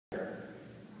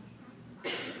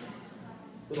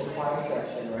little pie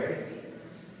section, right?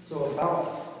 So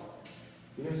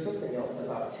something else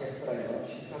about Tiff that I love,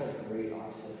 she's got a great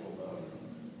occipital bone.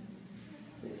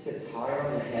 It sits high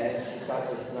on the head, she's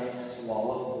got this nice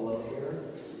swallow below here.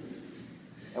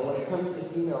 And when it comes to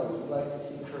females, we like to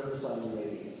see curves on you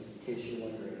ladies, in case you're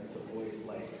wondering. That's what boys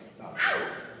like about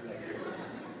girls, like curves.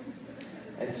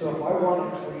 And so if I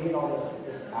want to create all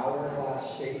this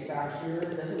hourglass shape back here,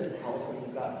 doesn't it help when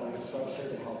you've got bone structure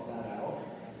to help that out,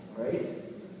 right?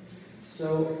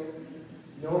 So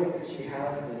knowing that she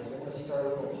has this, I'm going to start a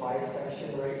little pie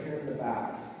section right here in the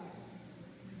back.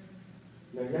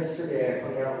 Now yesterday I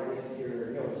hung out with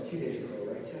it was 2 days ago,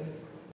 right, Tim?